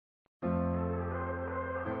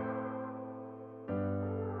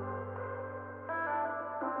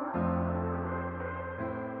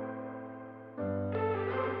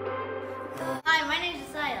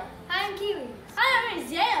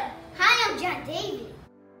John David.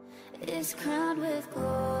 Is crowned with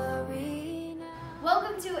glory.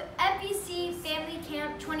 Welcome to FBC Family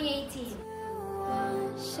Camp 2018.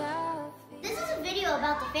 This is a video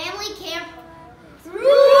about the family camp rules.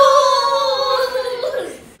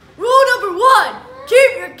 Rule number 1,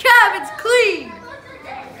 keep your cabins clean.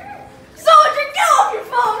 Soldier, get off your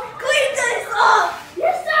phone. Clean this up.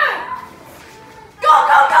 Yes, sir. Go,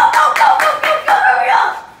 hurry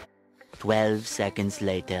up. 12 seconds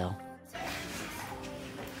later.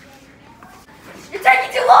 You're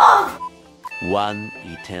taking too long. 1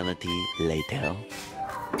 eternity later.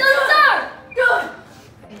 Done, sir. Good.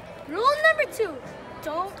 Rule number 2,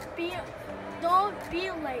 don't be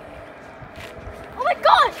late. Oh my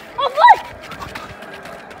gosh, I'm late!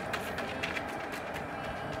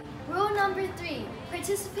 Rule number 3,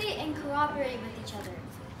 participate and cooperate with each other.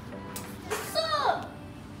 What's up?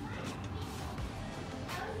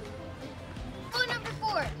 Rule number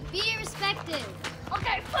 4, be respectful.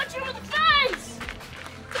 Okay, punch you in the face!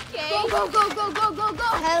 Okay. Go.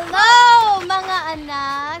 Hello, mga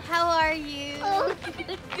anak. How are you? Oh,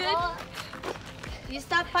 good. You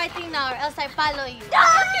stop fighting now or else I follow you.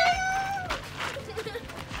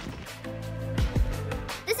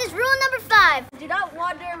 This is rule number 5. Do not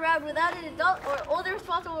wander around without an adult or older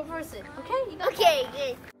responsible person. Okay? You got Okay,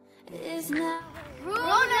 good. Is now Rule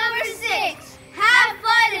number 6, have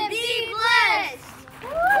fun and be